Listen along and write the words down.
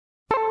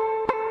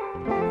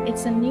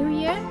It's a new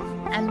year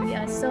and we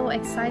are so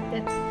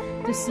excited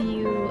to see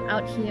you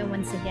out here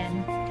once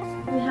again.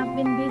 We have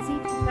been busy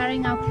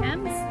preparing our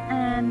camps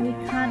and we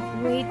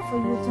can't wait for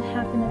you to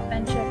have an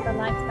adventure of a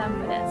lifetime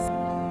with us.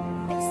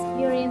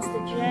 Experience the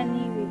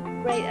journey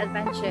with great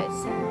adventures,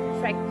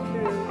 trek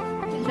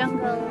through the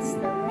jungles,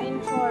 the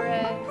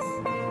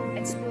rainforests,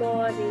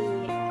 explore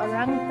the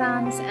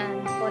orangutans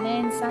and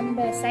Borneo sun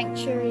bear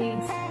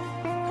sanctuaries,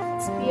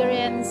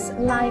 experience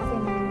life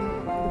in the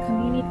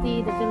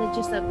community, the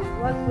villages that we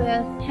work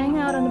with, hang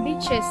out on the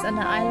beaches on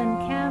the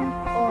island camp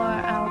or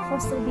our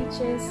coastal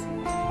beaches.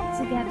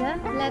 Together,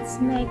 let's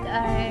make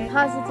a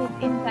positive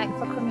impact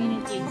for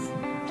communities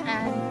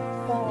and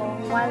for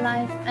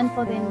wildlife and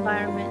for the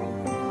environment.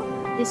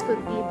 This could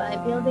be by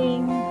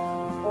building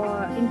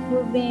or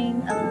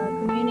improving a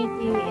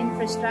community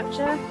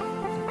infrastructure,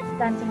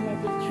 planting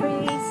native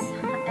trees,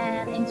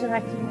 and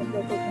interacting with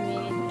local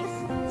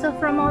communities. So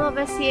from all of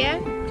us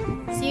here,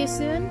 see you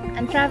soon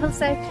and travel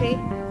safely.